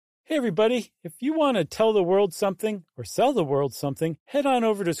Hey everybody, if you want to tell the world something or sell the world something, head on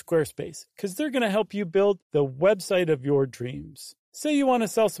over to Squarespace because they're going to help you build the website of your dreams. Say you want to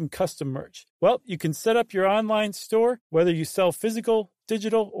sell some custom merch. Well, you can set up your online store, whether you sell physical,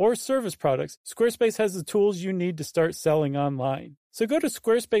 digital, or service products. Squarespace has the tools you need to start selling online. So go to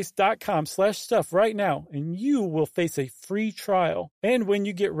squarespace.com/stuff right now and you will face a free trial. And when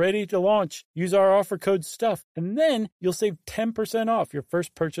you get ready to launch, use our offer code STUFF and then you'll save 10% off your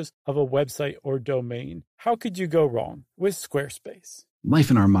first purchase of a website or domain. How could you go wrong with Squarespace?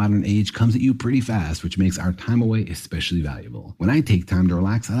 Life in our modern age comes at you pretty fast, which makes our time away especially valuable. When I take time to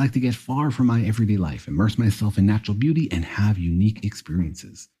relax, I like to get far from my everyday life, immerse myself in natural beauty, and have unique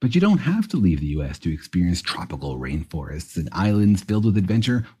experiences. But you don't have to leave the U.S. to experience tropical rainforests and islands filled with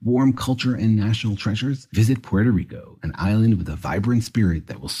adventure, warm culture, and national treasures. Visit Puerto Rico, an island with a vibrant spirit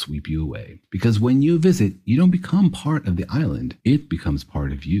that will sweep you away. Because when you visit, you don't become part of the island, it becomes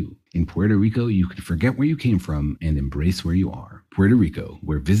part of you. In Puerto Rico, you can forget where you came from and embrace where you are. Puerto Rico,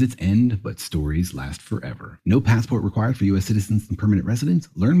 where visits end, but stories last forever. No passport required for U.S. citizens and permanent residents.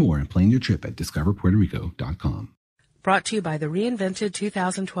 Learn more and plan your trip at discoverpuertorico.com. Brought to you by the reinvented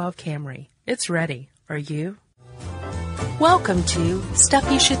 2012 Camry. It's ready. Are you? Welcome to Stuff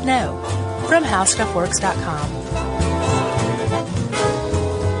You Should Know from HowStuffWorks.com.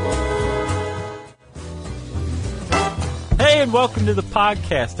 Hey, and welcome to the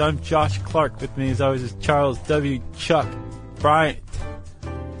podcast. I'm Josh Clark. With me, as always, is Charles W. Chuck Bryant,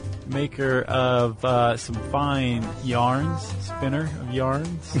 maker of some fine yarns, spinner of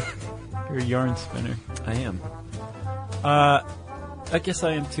yarns. You're a yarn spinner. I am. I guess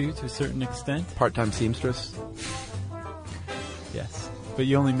I am too, to a certain extent. Part-time seamstress. Yes, but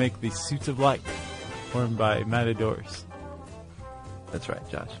you only make these suits of light worn by matadors. That's right,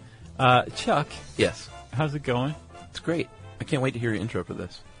 Josh. Chuck. Yes. How's it going? It's great. I can't wait to hear your intro for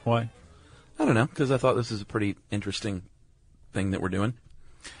this. Why? I don't know, because I thought this is a pretty interesting thing that we're doing.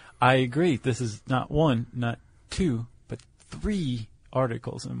 I agree. This is not one, not two, but 3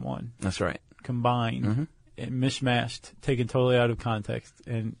 articles in one. That's right. Combined and mishmashed, taken totally out of context,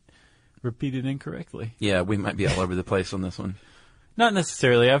 and repeated incorrectly. Yeah, we might be all over the place on this one. Not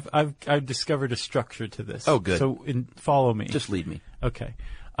necessarily. I've discovered a structure to this. Oh, good. So follow me. Just lead me. Okay.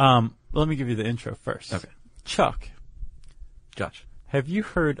 Let me give you the intro first. Okay. Chuck. Josh. Have you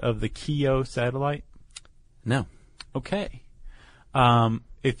heard of the Keo satellite? No. Okay.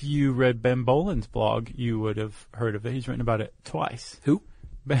 If you read Ben Boland's blog, you would have heard of it. He's written about it twice. Who?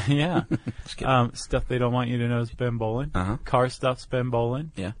 Yeah. Stuff they don't want you to know is Ben Boland. Uh-huh. Car stuff's Ben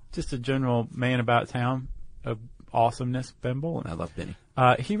Boland. Yeah. Just a general man about town of awesomeness, Ben Boland. I love Benny.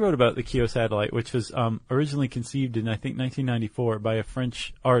 He wrote about the Keo satellite, which was originally conceived in, I think, 1994 by a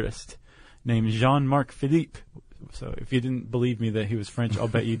French artist named Jean-Marc Philippe. So if you didn't believe me that he was French, I'll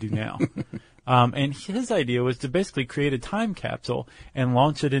bet you do now. And his idea was to basically create a time capsule and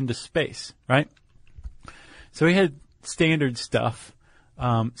launch it into space, right? So he had standard stuff,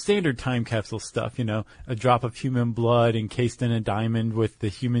 standard time capsule stuff, you know, a drop of human blood encased in a diamond with the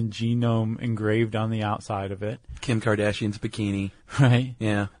human genome engraved on the outside of it. Kim Kardashian's bikini. Right.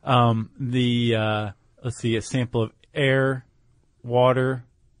 Yeah. Let's see, a sample of air, water,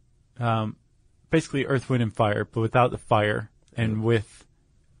 basically Earth, Wind, and Fire, but without the fire and with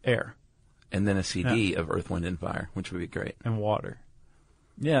air. And then a CD of Earth, Wind, and Fire, which would be great. And water.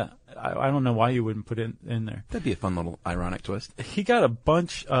 Yeah, I don't know why you wouldn't put it in there. That'd be a fun little ironic twist. He got a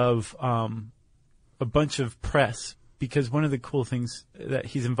bunch of press because one of the cool things that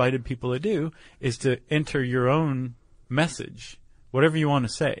he's invited people to do is to enter your own message, whatever you want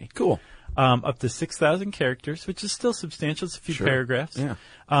to say. Cool. Up to 6,000 characters, which is still substantial. It's a few paragraphs. Yeah.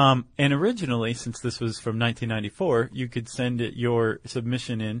 And originally, since this was from 1994, you could send your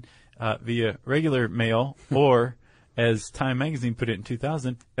submission in via regular mail or, as Time Magazine put it in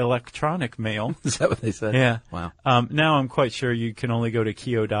 2000, electronic mail. Is that what they said? Yeah. Wow. Now I'm quite sure you can only go to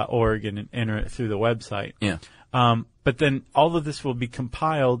keo.org and enter it through the website. Yeah. But then all of this will be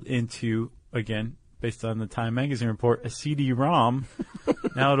compiled into, again, based on the Time Magazine report, a CD-ROM.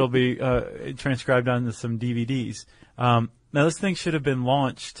 Now it'll be transcribed onto some DVDs. Now this thing should have been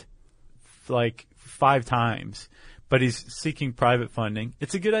launched like 5 times, but he's seeking private funding.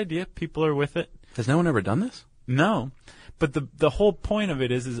 It's a good idea. People are with it. Has no one ever done this? No. But the whole point of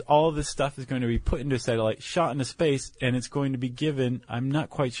it is all of this stuff is going to be put into a satellite, shot into space, and it's going to be given, I'm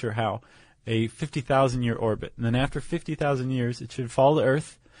not quite sure how, a 50,000-year orbit. And then after 50,000 years, it should fall to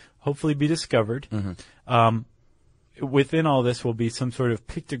Earth, hopefully be discovered. Within all this will be some sort of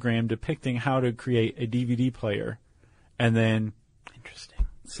pictogram depicting how to create a DVD player and then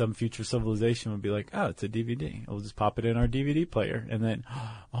some future civilization would be like, oh, it's a DVD. We'll just pop it in our DVD player. And then,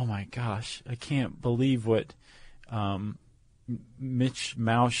 oh my gosh, I can't believe what Mitch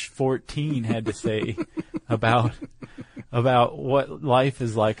Mausch 14 had to say about what life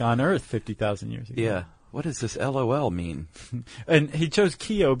is like on Earth 50,000 years ago. Yeah. What does this LOL mean? And he chose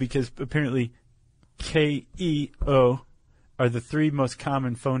Keo because apparently K-E-O are the 3 most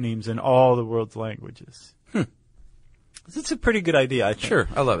common phonemes in all the world's languages. It's a pretty good idea, I think. Sure,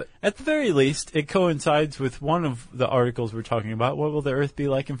 I love it. At the very least, it coincides with one of the articles we're talking about. What will the Earth be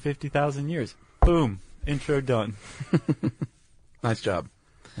like in 50,000 years? Boom. Intro done. Nice job.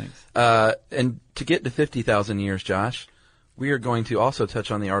 Thanks. And to get to 50,000 years, Josh, we are going to also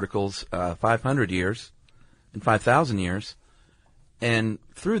touch on the articles 500 years and 5,000 years. And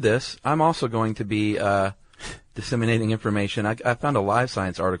through this, I'm also going to be disseminating information. I found a Live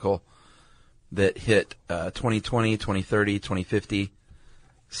Science article that hit 2020, 2030, 2050,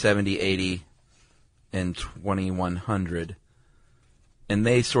 70, 80, and 2100. And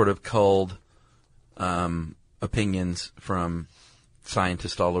they sort of culled opinions from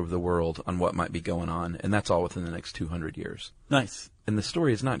scientists all over the world on what might be going on, and that's all within the next 200 years. Nice. And the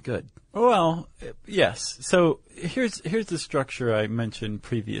story is not good. Well, yes. So here's the structure I mentioned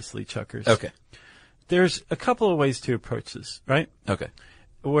previously, Chuckers. Okay. There's a couple of ways to approach this, right? Okay.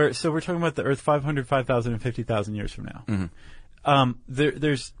 So we're talking about the Earth 500, 5,000, and 50,000 years from now. Mm-hmm.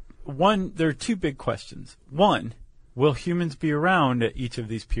 There are 2 big questions. One, will humans be around at each of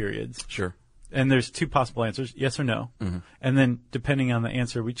these periods? Sure. And there's 2 possible answers, yes or no. Mm-hmm. And then depending on the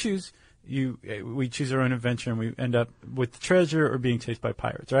answer we choose, we choose our own adventure and we end up with the treasure or being chased by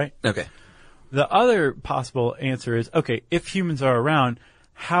pirates, right? Okay. The other possible answer is, okay, if humans are around,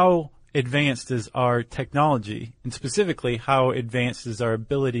 how advanced is our technology? And specifically, how advanced is our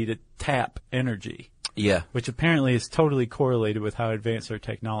ability to tap energy? Yeah. Which apparently is totally correlated with how advanced our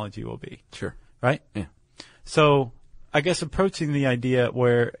technology will be. Sure. Right? Yeah. So I guess approaching the idea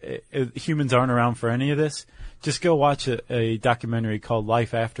where humans aren't around for any of this, just go watch a documentary called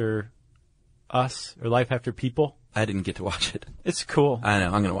Life After Us or Life After People. I didn't get to watch it. It's cool. I know.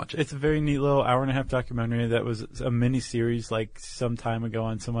 I'm going to watch it. It's a very neat little hour-and-a-half documentary that was a mini-series like some time ago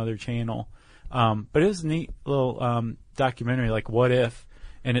on some other channel. But it was a neat little documentary like What If?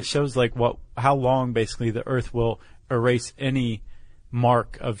 And it shows like how long basically the Earth will erase any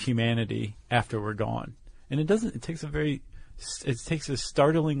mark of humanity after we're gone. And it takes a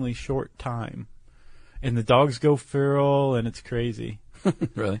startlingly short time. And the dogs go feral and it's crazy.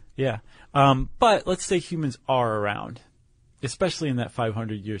 Really? Yeah. But let's say humans are around, especially in that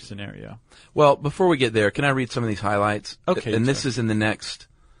 500-year scenario. Well, before we get there, can I read some of these highlights? Okay. And this is in the next,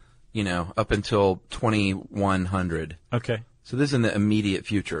 up until 2100. Okay. So this is in the immediate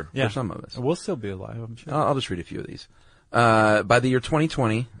future Yeah. for some of us. We'll still be alive, I'm sure. I'll just read a few of these. By the year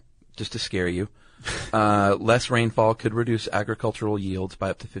 2020, just to scare you, less rainfall could reduce agricultural yields by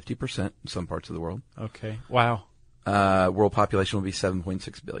up to 50% in some parts of the world. Okay. Wow. World population will be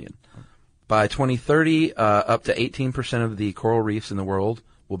 7.6 billion. By 2030, up to 18% of the coral reefs in the world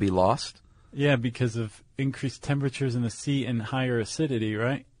will be lost. Yeah, because of increased temperatures in the sea and higher acidity,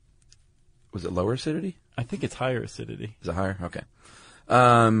 right? Was it lower acidity? I think it's higher acidity. Is it higher? Okay.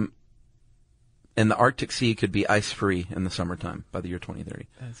 And the Arctic Sea could be ice-free in the summertime by the year 2030.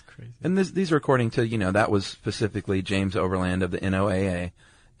 That's crazy. And these are according to, that was specifically James Overland of the NOAA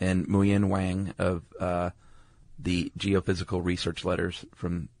and Muyin Wang of the Geophysical Research Letters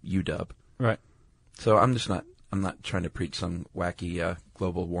from UW. Right. So I'm not trying to preach some wacky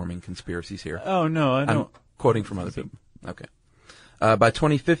global warming conspiracies here. Oh, no, I don't. I'm quoting from other people. Okay. By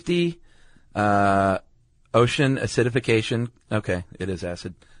 2050, ocean acidification, okay, it is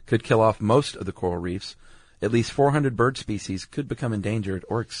acid, could kill off most of the coral reefs. At least 400 bird species could become endangered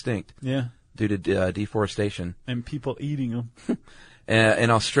or extinct Yeah. due to deforestation. And people eating them.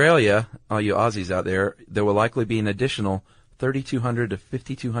 In Australia, all you Aussies out there will likely be an additional 3,200 to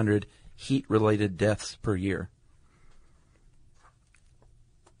 5,200 heat-related deaths per year.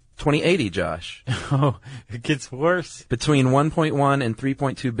 2080, Josh. Oh, it gets worse. Between 1.1 and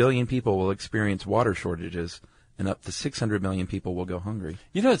 3.2 billion people will experience water shortages, and up to 600 million people will go hungry.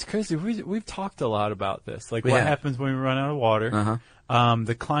 It's crazy. We've talked a lot about this. Like, We what have. happens when we run out of water. Uh-huh.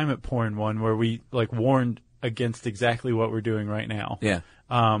 The climate porn one where we, warned against exactly what we're doing right now. Yeah.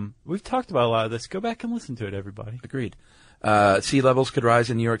 We've talked about a lot of this. Go back and listen to it, everybody. Agreed. Sea levels could rise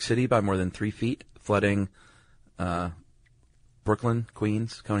in New York City by more than 3 feet, flooding Brooklyn,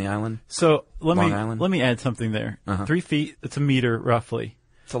 Queens, Coney Island. So Long Island. let me add something there. Uh-huh. 3 feet, it's a meter roughly.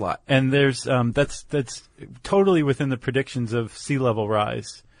 It's a lot. And there's that's totally within the predictions of sea level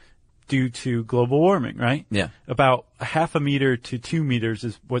rise due to global warming, right? Yeah. About 0.5 meter to 2 meters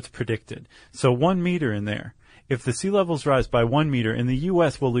is what's predicted. So 1 meter in there. If the sea levels rise by 1 meter, in the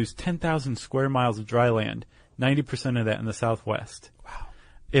U.S. we'll lose 10,000 square miles of dry land, 90% of that in the Southwest. Wow.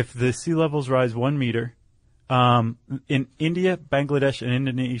 If the sea levels rise 1 meter, in India, Bangladesh, and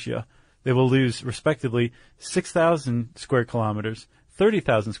Indonesia, they will lose, respectively, 6,000 square kilometers,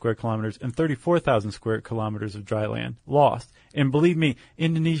 30,000 square kilometers, and 34,000 square kilometers of dry land lost. And believe me,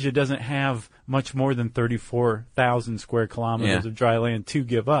 Indonesia doesn't have much more than 34,000 square kilometers of dry land to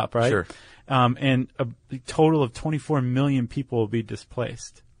give up, right? Sure. And a total of 24 million people will be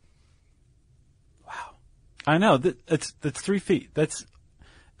displaced. Wow. I know. That's 3 feet. That's,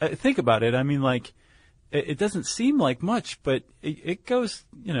 think about it. I mean, like, it doesn't seem like much, but it goes,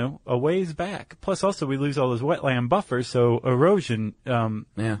 a ways back. Plus, also, we lose all those wetland buffers, so erosion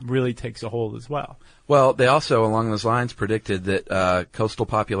really takes a hold as well. Well, they also, along those lines, predicted that coastal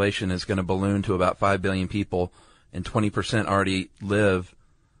population is going to balloon to about 5 billion people, and 20% already live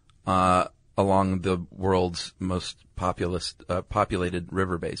along the world's most populated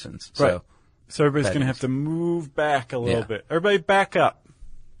river basins. Right. So everybody's going to have to move back a little bit. Everybody back up.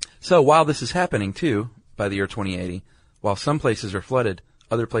 So while this is happening, too, by the year 2080, while some places are flooded,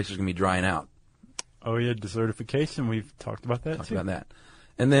 other places are going to be drying out. Oh, yeah, desertification. We've talked about that, too. About that.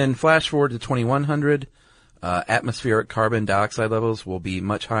 And then flash forward to 2100, atmospheric carbon dioxide levels will be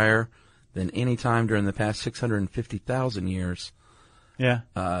much higher than any time during the past 650,000 years. Yeah.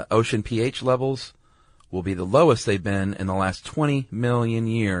 Ocean pH levels will be the lowest they've been in the last 20 million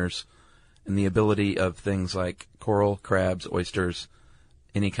years, and the ability of things like coral, crabs, oysters,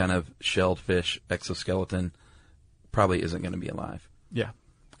 any kind of shelled fish exoskeleton probably isn't going to be alive. Yeah.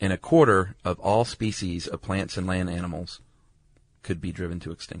 And a quarter of all species of plants and land animals could be driven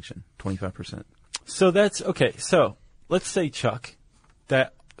to extinction. 25%. So that's, okay, so let's say, Chuck,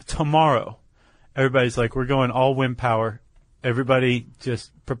 that tomorrow everybody's like, we're going all wind power. Everybody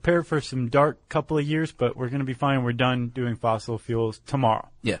just prepare for some dark couple of years, but we're going to be fine. We're done doing fossil fuels tomorrow.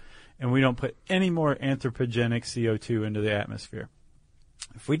 Yeah. And we don't put any more anthropogenic CO2 into the atmosphere.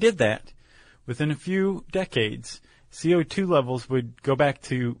 If we did that, within a few decades, CO2 levels would go back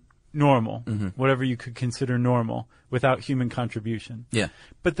to normal, whatever you could consider normal, without human contribution. Yeah.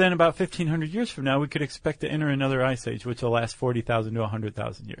 But then about 1,500 years from now, we could expect to enter another ice age, which will last 40,000 to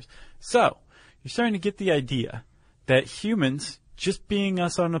 100,000 years. So, you're starting to get the idea that humans, just being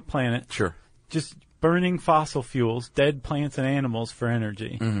us on the planet, Sure. just burning fossil fuels, dead plants and animals for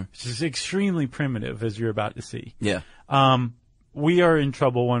energy, which is extremely primitive, as you're about to see. Yeah. We are in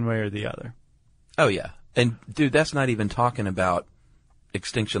trouble one way or the other. Oh, yeah. And, dude, that's not even talking about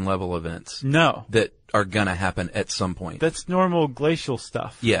extinction level events. No. That are going to happen at some point. That's normal glacial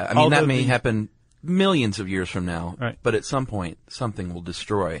stuff. Yeah. I mean, that may happen millions of years from now. Right. But at some point, something will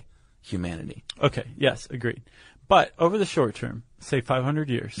destroy humanity. Okay. Yes. Agreed. But over the short term, say 500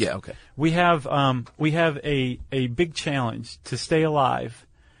 years. Yeah. Okay. We have a big challenge to stay alive.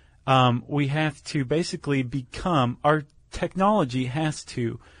 We have to basically become, our technology has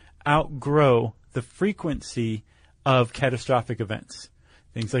to outgrow the frequency of catastrophic events.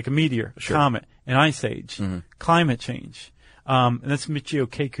 Things like a meteor, a comet, an ice age, climate change. And that's Michio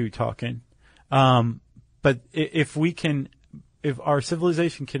Kaku talking. But if our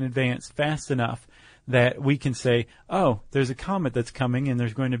civilization can advance fast enough that we can say, oh, there's a comet that's coming and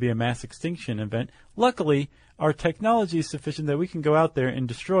there's going to be a mass extinction event. Luckily, our technology is sufficient that we can go out there and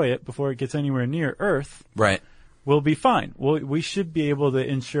destroy it before it gets anywhere near Earth. Right. We'll be fine. We should be able to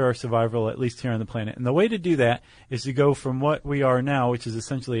ensure our survival, at least here on the planet. And the way to do that is to go from what we are now, which is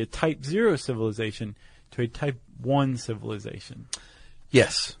essentially a Type 0 civilization, to a Type 1 civilization.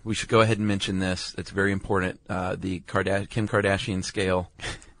 Yes, we should go ahead and mention this. It's very important. The Kim Kardashian scale.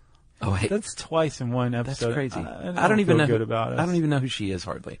 Oh, wait. That's twice in one episode. That's crazy. I don't even feel good about us. I don't even know who she is,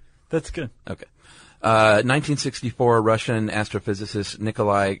 hardly. That's good. Okay. 1964, Russian astrophysicist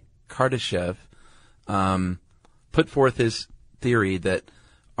Nikolai Kardashev put forth his theory that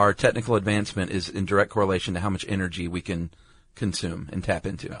our technical advancement is in direct correlation to how much energy we can consume and tap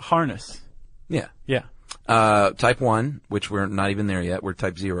into. Harness. Yeah. Yeah. Type 1, which we're not even there yet, we're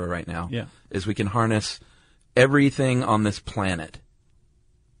Type 0 right now, is we can harness everything on this planet,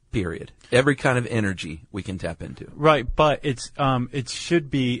 period. Every kind of energy we can tap into. Right, but it should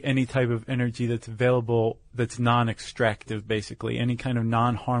be any type of energy that's available that's non-extractive, basically. Any kind of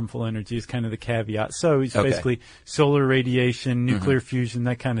non-harmful energy is kind of the caveat. So it's basically solar radiation, nuclear fusion,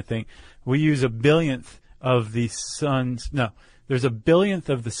 that kind of thing. We use 1/1000th of the sun's, there's 1/1000th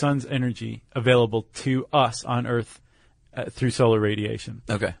of the sun's energy available to us on Earth through solar radiation.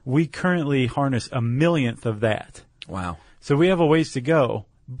 Okay. We currently harness 1/1,000,000th of that. Wow. So we have a ways to go.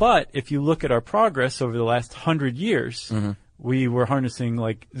 But if you look at our progress over the last 100 years, we were harnessing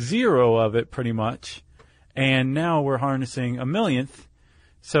like 0 of it pretty much, and now we're harnessing 1/millionth.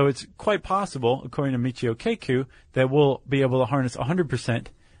 So it's quite possible, according to Michio Kaku, that we'll be able to harness 100%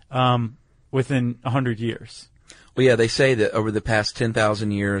 within 100 years. Well, yeah, they say that over the past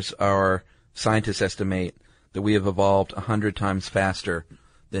 10,000 years, our scientists estimate that we have evolved 100 times faster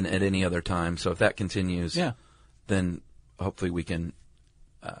than at any other time. So if that continues, then hopefully we can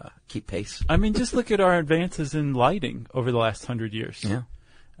keep pace. I mean, just look at our advances in lighting over the last 100 years. Yeah.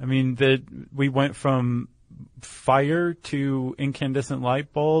 I mean, we went from fire to incandescent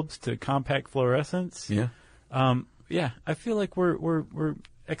light bulbs to compact fluorescents. Yeah. I feel like we're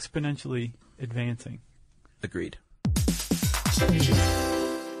exponentially advancing. Agreed.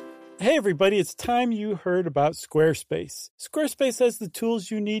 Hey everybody, it's time you heard about Squarespace. Squarespace has the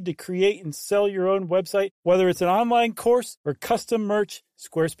tools you need to create and sell your own website. Whether it's an online course or custom merch,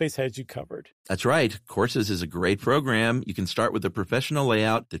 Squarespace has you covered. That's right. Courses is a great program. You can start with a professional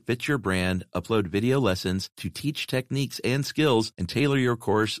layout that fits your brand, upload video lessons to teach techniques and skills, and tailor your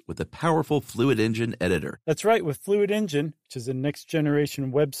course with a powerful Fluid Engine editor. That's right. With Fluid Engine, which is a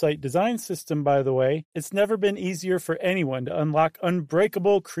next-generation website design system, by the way, it's never been easier for anyone to unlock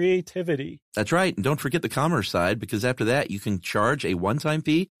unbreakable creativity. That's right. And don't forget the commerce side, because after that, you can charge a one-time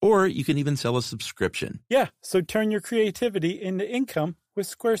fee, or you can even sell a subscription. Yeah, so turn your creativity into income with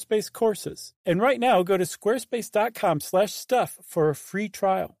Squarespace courses. And right now, go to squarespace.com/stuff for a free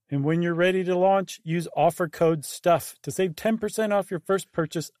trial. And when you're ready to launch, use offer code STUFF to save 10% off your first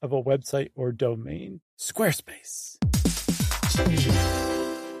purchase of a website or domain. Squarespace.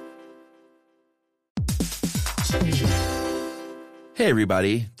 Hey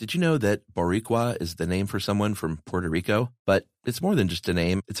everybody, did you know that Boricua is the name for someone from Puerto Rico? But it's more than just a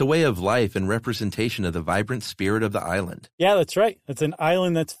name. It's a way of life and representation of the vibrant spirit of the island. Yeah, that's right. It's an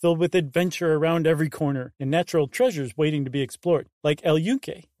island that's filled with adventure around every corner and natural treasures waiting to be explored, like El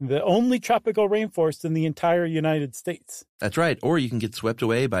Yunque, the only tropical rainforest in the entire United States. That's right. Or you can get swept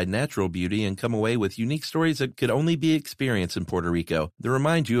away by natural beauty and come away with unique stories that could only be experienced in Puerto Rico that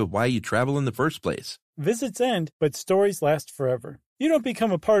remind you of why you travel in the first place. Visits end, but stories last forever. You don't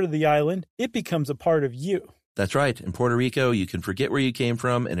become a part of the island, it becomes a part of you. That's right. In Puerto Rico, you can forget where you came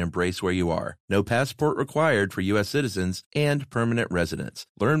from and embrace where you are. No passport required for U.S. citizens and permanent residents.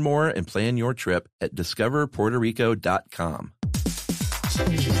 Learn more and plan your trip at discoverpuertorico.com.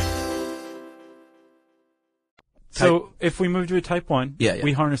 So if we move to a type 1, Yeah.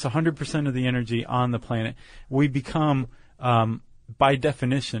 we harness 100% of the energy on the planet. We become, by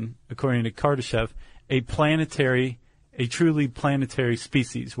definition, according to Kardashev, a truly planetary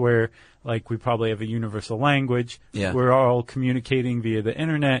species where, like, we probably have a universal language. Yeah. We're all communicating via the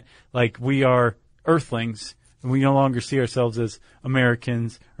internet. Like, we are Earthlings, and we no longer see ourselves as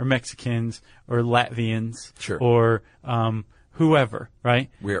Americans or Mexicans or Latvians Sure. or whoever, right?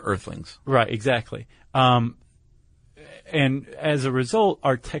 We're Earthlings. Right, exactly. And as a result,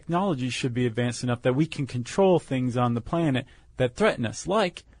 our technology should be advanced enough that we can control things on the planet that threaten us,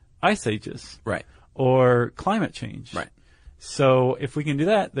 like ice ages. Right. Or climate change. Right. So if we can do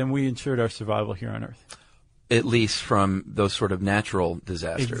that, then we ensured our survival here on Earth. At least from those sort of natural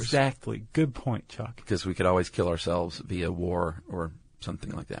disasters. Exactly. Good point, Chuck. Because we could always kill ourselves via war or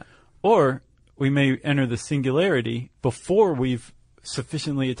something like that. Or we may enter the singularity before we've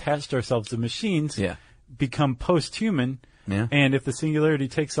sufficiently attached ourselves to machines, become post-human, and if the singularity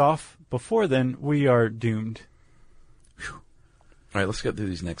takes off before then, we are doomed. All right, let's get through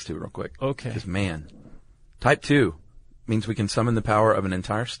these next two real quick. Okay. Because, man, type 2 means we can summon the power of an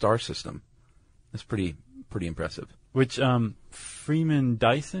entire star system. That's pretty impressive. Which, Freeman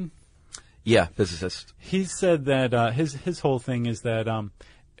Dyson? Yeah, physicist. He said that his whole thing is that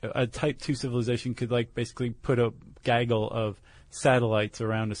a type 2 civilization could, like, basically put a gaggle of satellites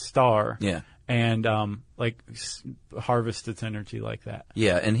around a star. Yeah. And, harvest its energy like that.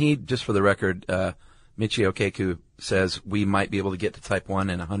 Yeah, and he, just for the record, Michio Kaku says we might be able to get to type 1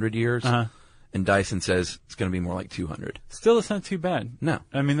 in 100 years. And Dyson says it's going to be more like 200. Still, it's not too bad. No.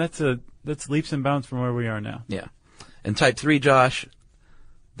 I mean, that's leaps and bounds from where we are now. Yeah. And type 3, Josh,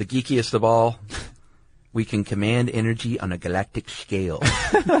 the geekiest of all, we can command energy on a galactic scale.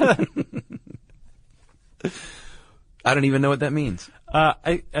 I don't even know what that means.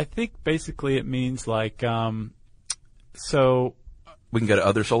 I think basically it means like, so. We can go to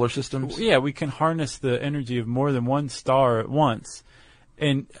other solar systems? Yeah, we can harness the energy of more than one star at once.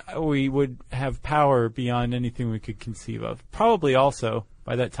 And we would have power beyond anything we could conceive of. Probably also,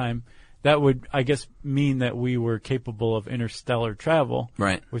 by that time, that would, I guess, mean that we were capable of interstellar travel.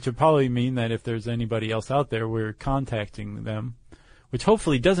 Right. Which would probably mean that if there's anybody else out there, we're contacting them which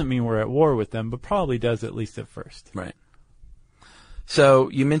hopefully doesn't mean we're at war with them, but probably does at least at first. Right. So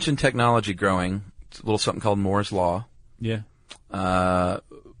you mentioned technology growing. It's a little something called Moore's Law. Yeah.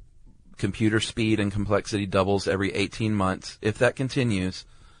 Computer speed and complexity doubles every 18 months. If that continues,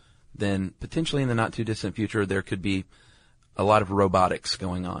 then potentially in the not too distant future, there could be a lot of robotics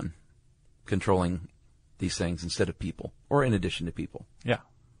going on, controlling these things instead of people, or in addition to people. Yeah.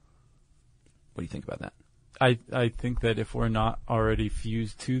 What do you think about that? I think that if we're not already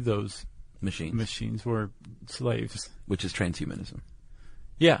fused to those Machines, we're slaves. which is transhumanism.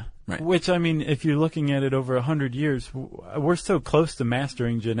 Yeah. Right. Which, I mean, if you're looking at it over 100 years, we're so close to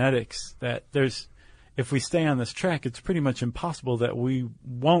mastering genetics that if we stay on this track, it's pretty much impossible that we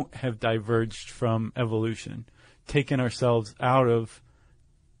won't have diverged from evolution, taken ourselves out of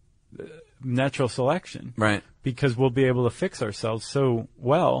natural selection. Right. Because we'll be able to fix ourselves so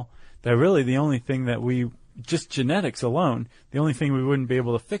well that really the only thing that just genetics alone, the only thing we wouldn't be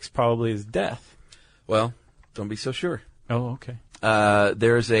able to fix probably is death. Well, don't be so sure. Oh, okay.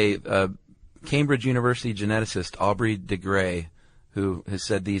 There's a Cambridge University geneticist, Aubrey de Grey, who has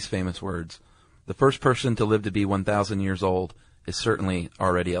said these famous words: "The first person to live to be 1,000 years old is certainly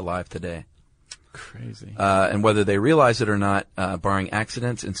already alive today." Crazy. And whether they realize it or not, barring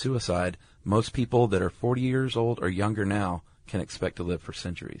accidents and suicide, most people that are 40 years old or younger now can expect to live for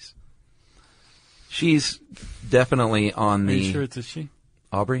centuries. She's definitely on Are the... you sure it's a she?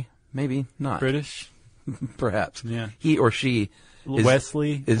 Aubrey? Maybe not. British? Perhaps. Yeah. He or she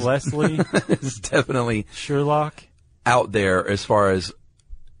Leslie? is definitely Sherlock? out there as far as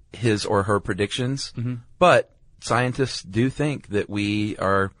his or her predictions. Mm-hmm. But scientists do think that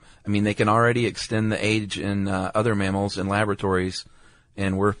they can already extend the age in other mammals in laboratories,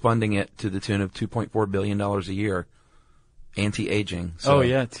 and we're funding it to the tune of $2.4 billion a year, anti-aging. So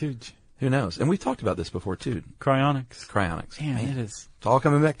it's huge. who knows? And we've talked about this before, too. Cryonics. Cryonics. Man, Man, it is. it's all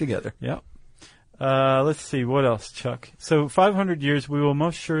coming back together. Yep. Let's see. What else, Chuck? So 500 years, we will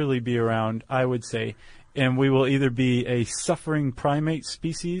most surely be around, I would say, and we will either be a suffering primate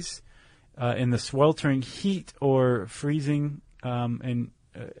species in the sweltering heat or freezing in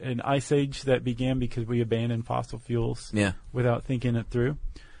an ice age that began because we abandoned fossil fuels without thinking it through.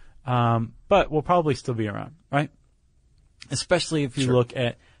 But we'll probably still be around, right? Especially if you look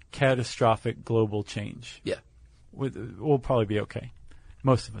at catastrophic global change. Yeah. We'll probably be okay.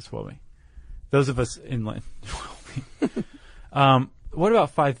 Most of us will be. Those of us inland will be. What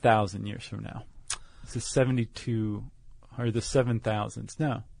about 5,000 years from now? It's the 72, or the 7,000s.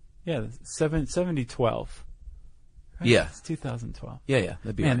 No. Yeah, 7012. Right? Yeah. It's 2012. Yeah,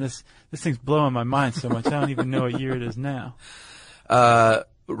 that'd be Man, right. this thing's blowing my mind so much, I don't even know what year it is now.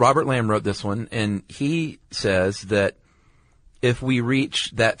 Robert Lamb wrote this one, and he says that if we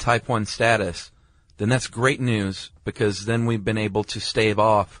reach that type 1 status, then that's great news, because then we've been able to stave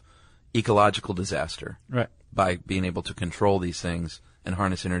off ecological disaster. Right. By being able to control these things and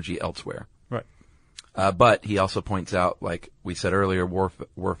harness energy elsewhere. Right. But he also points out, like we said earlier,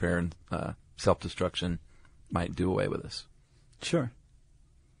 warfare and self-destruction might do away with us. Sure.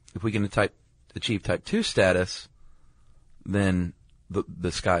 If we can achieve type 2 status, then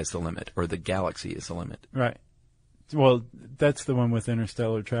the sky's the limit, or the galaxy is the limit. Right. Well, that's the one with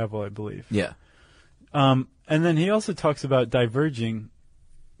interstellar travel, I believe. Yeah. And then he also talks about diverging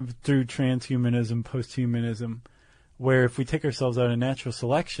through transhumanism, posthumanism, where if we take ourselves out of natural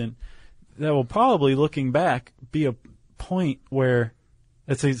selection, that will probably, looking back, be a point where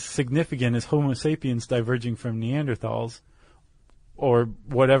it's as significant as Homo sapiens diverging from Neanderthals or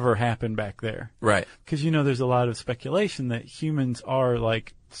whatever happened back there. Right. Because, there's a lot of speculation that humans are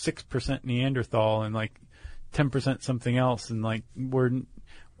like 6% Neanderthal and like 10% something else, and like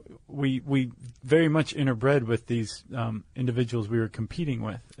we very much interbred with these individuals we were competing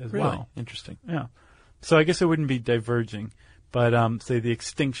with as well. Interesting. Yeah. So I guess it wouldn't be diverging, but say the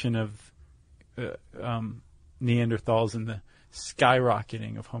extinction of Neanderthals and the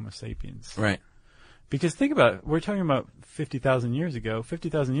skyrocketing of Homo sapiens. Right. Because think about it, we're talking about 50,000 years ago.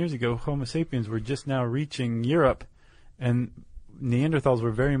 50,000 years ago, Homo sapiens were just now reaching Europe, and Neanderthals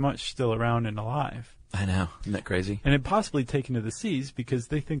were very much still around and alive. I know. Isn't that crazy? And it possibly taken to the seas because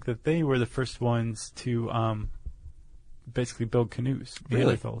they think that they were the first ones to basically build canoes.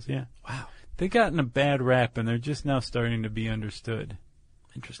 Really? Neanderthals, yeah. Wow. They've gotten a bad rap, and they're just now starting to be understood.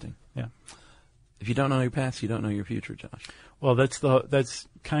 Interesting. Yeah. If you don't know your past, you don't know your future, Josh. Well, that's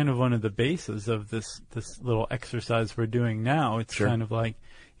kind of one of the bases of this little exercise we're doing now. It's kind of like,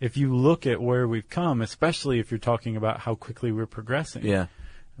 if you look at where we've come, especially if you're talking about how quickly we're progressing. Yeah.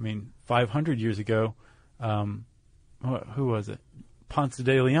 I mean, 500 years ago, who was it? Ponce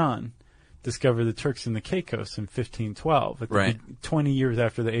de Leon discover the Turks and the Caicos in 1512, Right. 20 years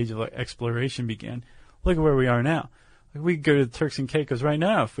after the age of exploration began. Look at where we are now. We could go to the Turks and Caicos right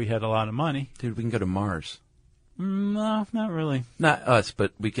now if we had a lot of money. Dude, we can go to Mars. No, not really. Not us,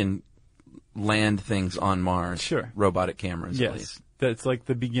 but we can land things on Mars. Sure. Robotic cameras, at Yes, least. that's like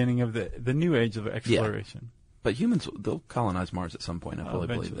the beginning of the new age of exploration. But humans, they'll colonize Mars at some point. I fully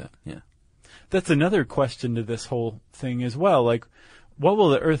believe eventually. that. Yeah. That's another question to this whole thing as well. Like, what will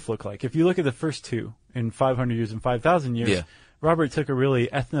the Earth look like? If you look at the first two, in 500 years and 5,000 years, Yeah. Robert took a really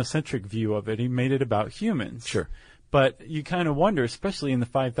ethnocentric view of it. He made it about humans. Sure. But you kind of wonder, especially in the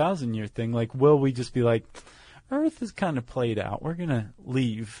 5,000 year thing, like, will we just be like, Earth is kind of played out. We're going to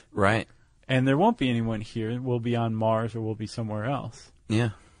leave. Right. And there won't be anyone here. We'll be on Mars or we'll be somewhere else. Yeah.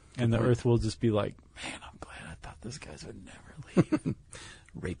 And the Earth will just be like, man, I'm glad I thought those guys would never leave.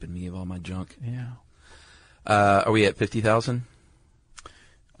 Raping me of all my junk. Yeah. Are we at 50,000?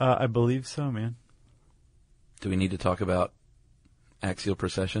 I believe so, man. Do we need to talk about axial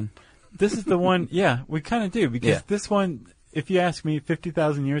precession? This is the one, yeah, we kind of do. Because Yeah. this one, if you ask me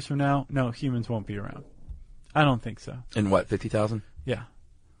 50,000 years from now, no, humans won't be around. I don't think so. In what, 50,000? Yeah.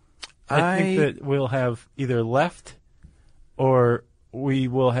 I think that we'll have either left or we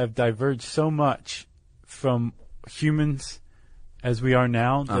will have diverged so much from humans as we are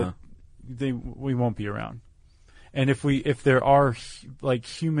now that we won't be around. And if there are like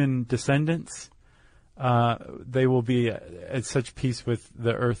human descendants, they will be at such peace with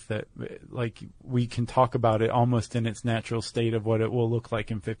the Earth that like we can talk about it almost in its natural state of what it will look like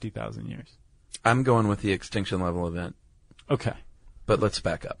in 50,000 years. I'm going with the extinction level event. Okay. But let's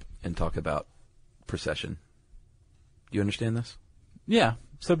back up and talk about precession. You understand this? Yeah.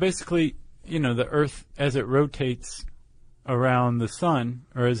 So basically, the Earth, as it rotates around the sun,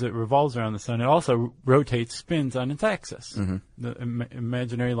 or as it revolves around the sun, it also rotates, spins on its axis. Mm-hmm. The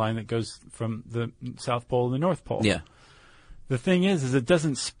imaginary line that goes from the South Pole to the North Pole. Yeah. The thing is it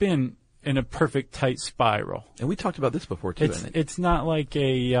doesn't spin in a perfect tight spiral. And we talked about this before too, I think. It's not like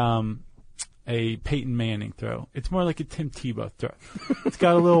a Peyton Manning throw. It's more like a Tim Tebow throw. It's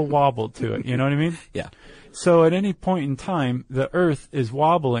got a little wobble to it. You know what I mean? Yeah. So at any point in time, the Earth is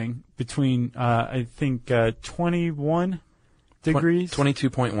wobbling between, I think, 21 degrees.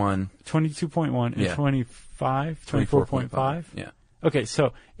 22.1. 22.1 and Yeah. 24.5. Yeah. Okay,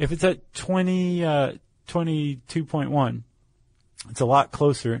 so if it's at 22.1, it's a lot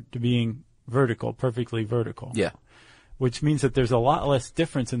closer to being vertical, perfectly vertical. Yeah. Which means that there's a lot less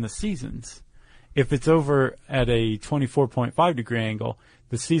difference in the seasons. If it's over at a 24.5 degree angle,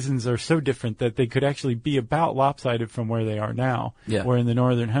 the seasons are so different that they could actually be about lopsided from where they are now. Yeah. Where in the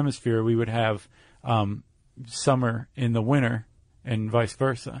northern hemisphere we would have summer in the winter and vice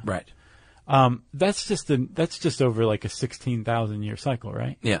versa. Right. That's just over like a 16,000 year cycle,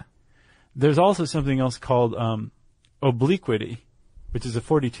 right? Yeah. There's also something else called obliquity, which is a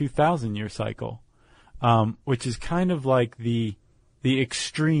 42,000 year cycle, which is kind of like the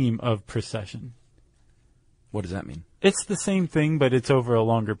extreme of precession. What does that mean? It's the same thing, but it's over a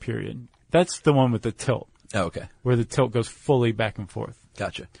longer period. That's the one with the tilt, Oh, okay. where the tilt goes fully back and forth.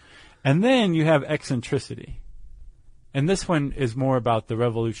 Gotcha. And then you have eccentricity. And this one is more about the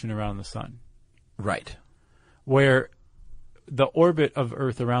revolution around the sun, Right. where the orbit of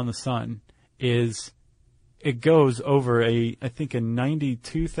Earth around the sun it goes over I think a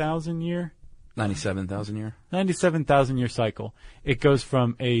 92,000 year, 97,000 year? 97,000 year cycle. It goes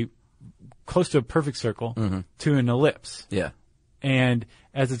from close to a perfect circle to an ellipse. Yeah. And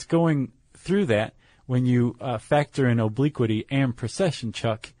as it's going through that, when you factor in obliquity and precession,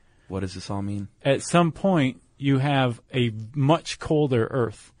 Chuck, What does this all mean? at some point you have a much colder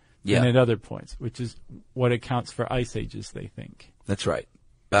Earth Yeah. than at other points, which is what accounts for ice ages, they think. That's right.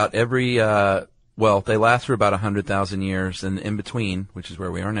 About every, they last for about 100,000 years, and in between, which is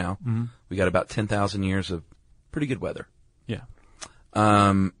where we are now, we got about 10,000 years of pretty good weather. Yeah.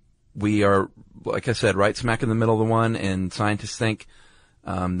 We are, like I said, right smack in the middle of the one, and scientists think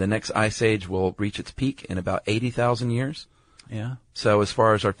the next ice age will reach its peak in about 80,000 years. Yeah. So as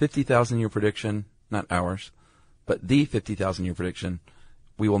far as our 50,000 year prediction, not ours, but the 50,000 year prediction,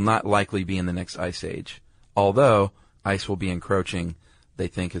 we will not likely be in the next ice age, although ice will be encroaching, they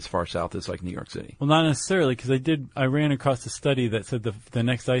think, as far south as like New York City. Well, not necessarily, because I ran across a study that said the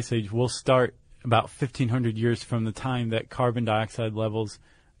next ice age will start about 1,500 years from the time that carbon dioxide levels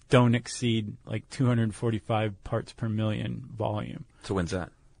don't exceed like 245 parts per million volume. So when's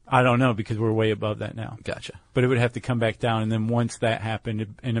that? I don't know, because we're way above that now. Gotcha. But it would have to come back down, and then once that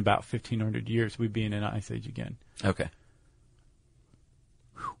happened, in about 1,500 years, we'd be in an ice age again. Okay.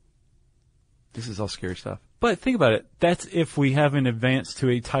 This is all scary stuff. But think about it. That's if we haven't advanced to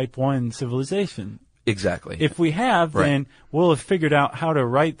a Type 1 civilization. Exactly. If we have, then we'll have figured out how to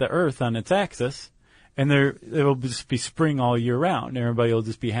right the Earth on its axis, and it'll just be spring all year round. Everybody will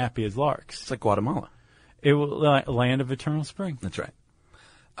just be happy as larks. It's like Guatemala. It will land of eternal spring. That's right.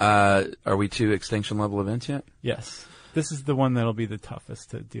 Are we to extinction level events yet? Yes. This is the one that'll be the toughest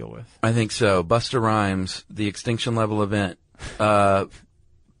to deal with. I think so. Busta Rhymes, the extinction level event.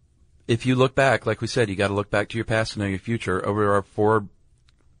 If you look back, like we said, you got to look back to your past to know your future. Over our 4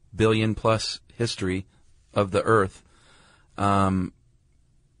 billion plus history of the Earth, global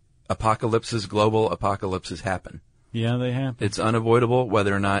apocalypses happen. Yeah, they happen. It's unavoidable,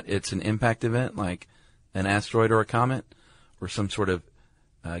 whether or not it's an impact event like an asteroid or a comet, or some sort of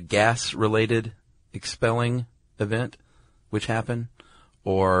gas-related expelling event, which happen,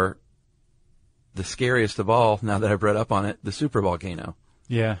 or the scariest of all, now that I've read up on it, the supervolcano.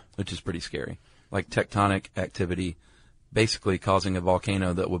 Yeah. Which is pretty scary. Like tectonic activity basically causing a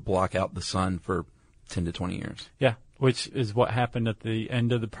volcano that would block out the sun for 10 to 20 years. Yeah, which is what happened at the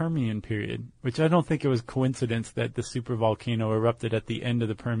end of the Permian period, which I don't think it was coincidence that the supervolcano erupted at the end of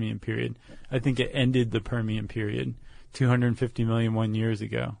the Permian period. I think it ended the Permian period 250 million years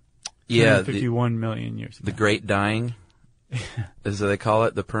ago. Yeah. 251 million years ago. The Great Dying, as they call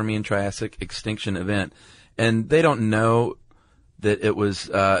it, the Permian-Triassic extinction event. And they don't know that it was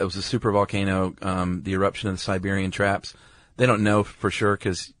a supervolcano, the eruption of the Siberian Traps. They don't know for sure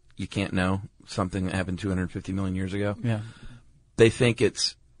because you can't know something that happened 250 million years ago. Yeah. They think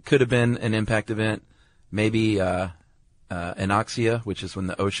could have been an impact event, maybe anoxia, which is when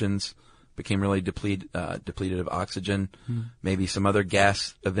the oceans became really depleted of oxygen, maybe some other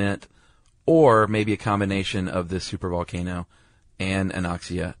gas event, or maybe a combination of this supervolcano and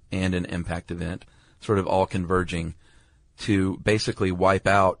anoxia and an impact event, sort of all converging to basically wipe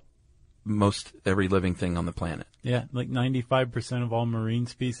out most every living thing on the planet. Yeah, like 95% of all marine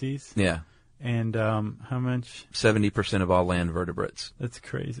species. Yeah. And how much? 70% of all land vertebrates. That's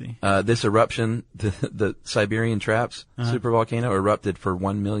crazy. This eruption, the Siberian Traps supervolcano erupted for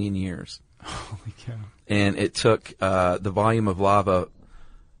 1 million years. Holy cow. And it took, the volume of lava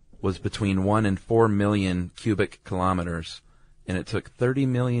was between 1 and 4 million cubic kilometers, and it took 30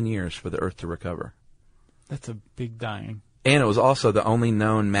 million years for the Earth to recover. That's a big dying. And it was also the only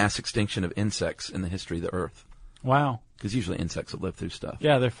known mass extinction of insects in the history of the Earth. Wow. Because usually insects will live through stuff.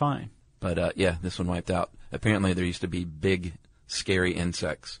 Yeah, they're fine. But, yeah, this one wiped out. Apparently there used to be big, scary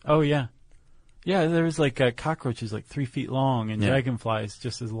insects. Oh, yeah. Yeah, there was like cockroaches like 3 feet long and dragonflies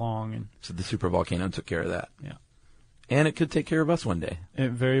just as long. And so the supervolcano took care of that. Yeah. And it could take care of us one day. It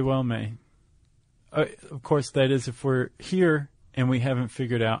very well may. Of course, that is if we're here and we haven't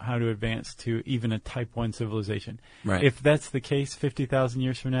figured out how to advance to even a Type 1 civilization. Right. If that's the case 50,000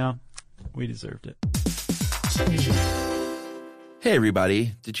 years from now, we deserved it. Hey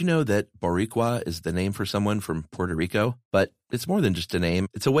everybody, did you know that Boricua is the name for someone from Puerto Rico? But it's more than just a name.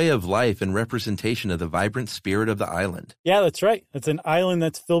 It's a way of life and representation of the vibrant spirit of the island. Yeah, that's right. It's an island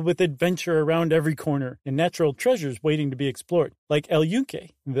that's filled with adventure around every corner and natural treasures waiting to be explored, like El Yunque,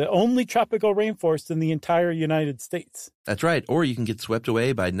 the only tropical rainforest in the entire United States. That's right. Or you can get swept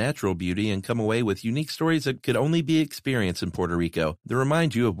away by natural beauty and come away with unique stories that could only be experienced in Puerto Rico that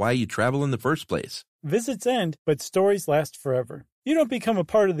remind you of why you travel in the first place. Visits end, but stories last forever. You don't become a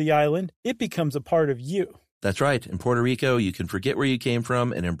part of the island, it becomes a part of you. That's right. In Puerto Rico, you can forget where you came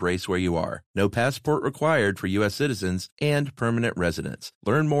from and embrace where you are. No passport required for U.S. citizens and permanent residents.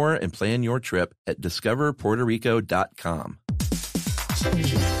 Learn more and plan your trip at discoverpuertorico.com.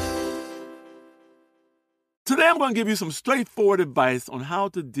 Today I'm going to give you some straightforward advice on how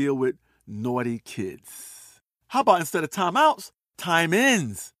to deal with naughty kids. How about instead of timeouts, time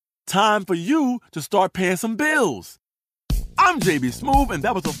ins? Time for you to start paying some bills. I'm JB Smoove, and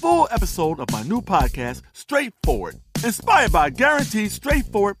that was a full episode of my new podcast, Straightforward, inspired by guaranteed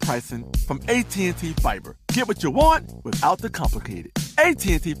straightforward pricing from AT&T Fiber. Get what you want without the complicated.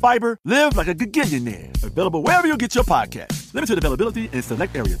 AT&T Fiber, live like a gigillionaire. Available wherever you get your podcast. Limited availability in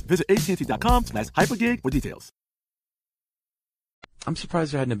select areas. Visit AT&T.com/hypergig for details. I'm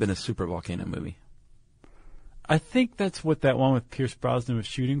surprised there hadn't been a supervolcano movie. I think that's what that one with Pierce Brosnan was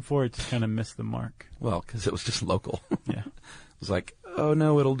shooting for. It just kind of missed the mark. Well, because it was just local. Yeah. It was like, oh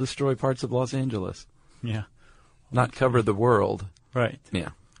no, it'll destroy parts of Los Angeles. Yeah. Not cover the world. Right.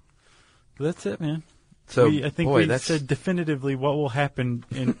 Yeah. But that's it, man. So, I think we said definitively what will happen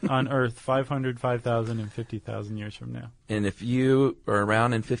on Earth 500, 5,000, and 50,000 years from now. And if you are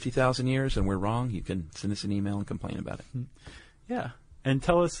around in 50,000 years and we're wrong, you can send us an email and complain about it. Yeah. And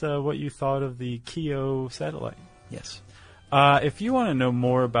tell us what you thought of the Keo satellite. Yes. If you want to know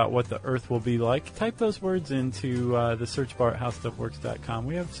more about what the Earth will be like, type those words into the search bar at howstuffworks.com.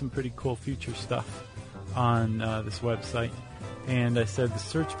 We have some pretty cool future stuff on this website. And I said the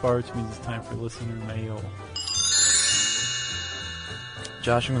search bar, which means it's time for listener mail.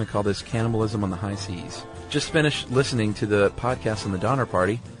 Josh, I'm going to call this Cannibalism on the High Seas. Just finished listening to the podcast on the Donner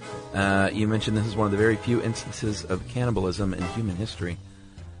Party. You mentioned this is one of the very few instances of cannibalism in human history.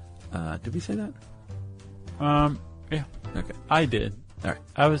 Did we say that? Yeah. Okay. I did. All right.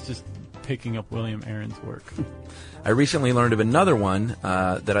 I was just picking up William Aaron's work. I recently learned of another one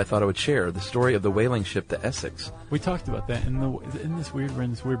that I thought I would share, the story of the whaling ship, the Essex. We talked about that. We're in this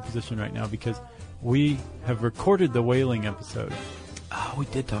weird position right now because we have recorded the whaling episode. Oh, we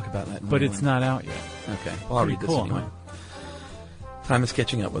did talk about that. But it's not out yet. Okay. Well, I'll read this anyway. Huh? Time is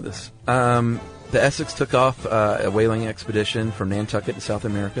catching up with us. The Essex took off a whaling expedition from Nantucket to South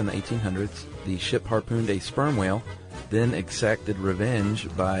America in the 1800s. The ship harpooned a sperm whale, then exacted revenge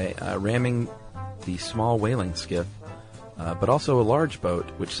by ramming the small whaling skiff, but also a large boat,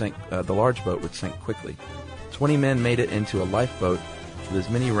 which sank. The large boat which sank quickly. 20 men made it into a lifeboat with as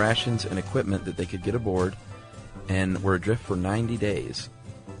many rations and equipment that they could get aboard, and were adrift for 90 days.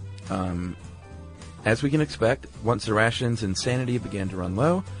 As we can expect, once the rations and sanity began to run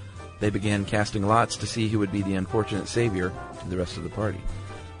low, they began casting lots to see who would be the unfortunate savior to the rest of the party.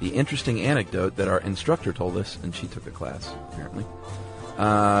 The interesting anecdote that our instructor told us, and she took a class, apparently,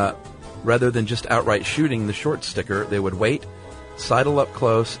 rather than just outright shooting the short sticker, they would wait, sidle up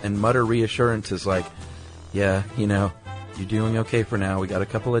close, and mutter reassurances like, yeah, you're doing okay for now, we got a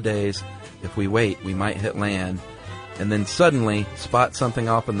couple of days, if we wait, we might hit land, and then suddenly spot something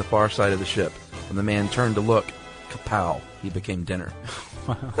off on the far side of the ship. When the man turned to look, kapow, he became dinner.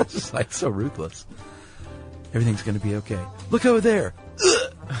 Wow. It's just like so ruthless. Everything's going to be okay. Look over there.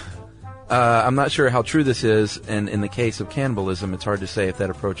 I'm not sure how true this is, and in the case of cannibalism, it's hard to say if that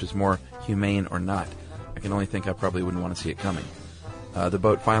approach is more humane or not. I can only think I probably wouldn't want to see it coming. The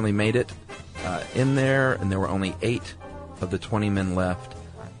boat finally made it in there, and there were only 8 of the 20 men left,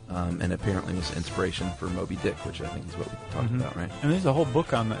 and apparently was inspiration for Moby Dick, which I think is what we talked about, right? And there's a whole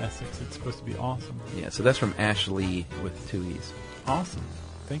book on the Essex. It's supposed to be awesome. Yeah, so that's from Ashley with 2 E's. Awesome.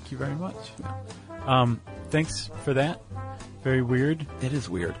 Thank you very much. Yeah. Thanks for that. Very weird. It is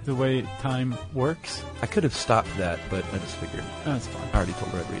weird. The way time works. I could have stopped that, but I just figured. Oh, that's fine. I already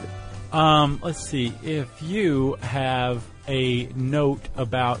told her I'd read it. Let's see. If you have a note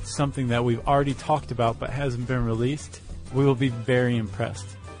about something that we've already talked about but hasn't been released, we will be very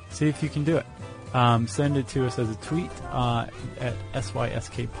impressed. See if you can do it. Send it to us as a tweet at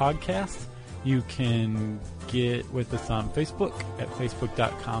SYSK Podcast. You can get with us on Facebook at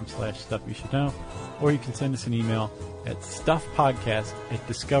facebook.com/stuffyoushouldknow, or you can send us an email at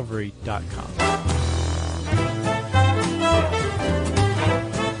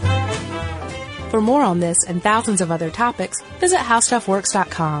stuffpodcast@discovery.com. For more on this and thousands of other topics, visit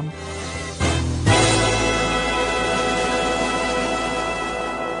howstuffworks.com.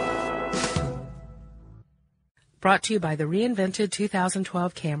 Brought to you by the reinvented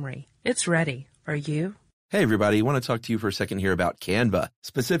 2012 Camry. It's ready. Are you? Hey everybody, I want to talk to you for a second here about Canva,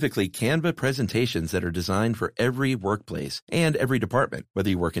 specifically Canva presentations that are designed for every workplace and every department. Whether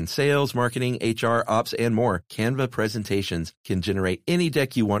you work in sales, marketing, HR, ops, and more, Canva presentations can generate any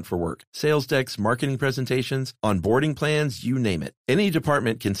deck you want for work. Sales decks, marketing presentations, onboarding plans, you name it. Any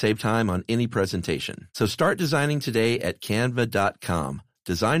department can save time on any presentation. So start designing today at canva.com.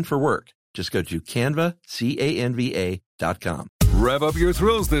 Design for work. Just go to Canva, CANVA.com. Rev up your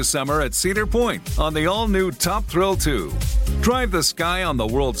thrills this summer at Cedar Point on the all-new Top Thrill 2. Drive the sky on the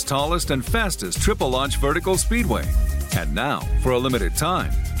world's tallest and fastest triple-launch vertical speedway. And now, for a limited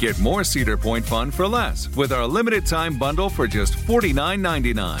time, get more Cedar Point fun for less with our limited-time bundle for just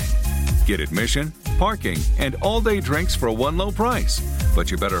 $49.99. Get admission, parking, and all-day drinks for one low price.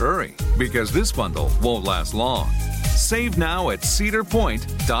 But you better hurry, because this bundle won't last long. Save now at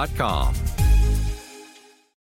cedarpoint.com.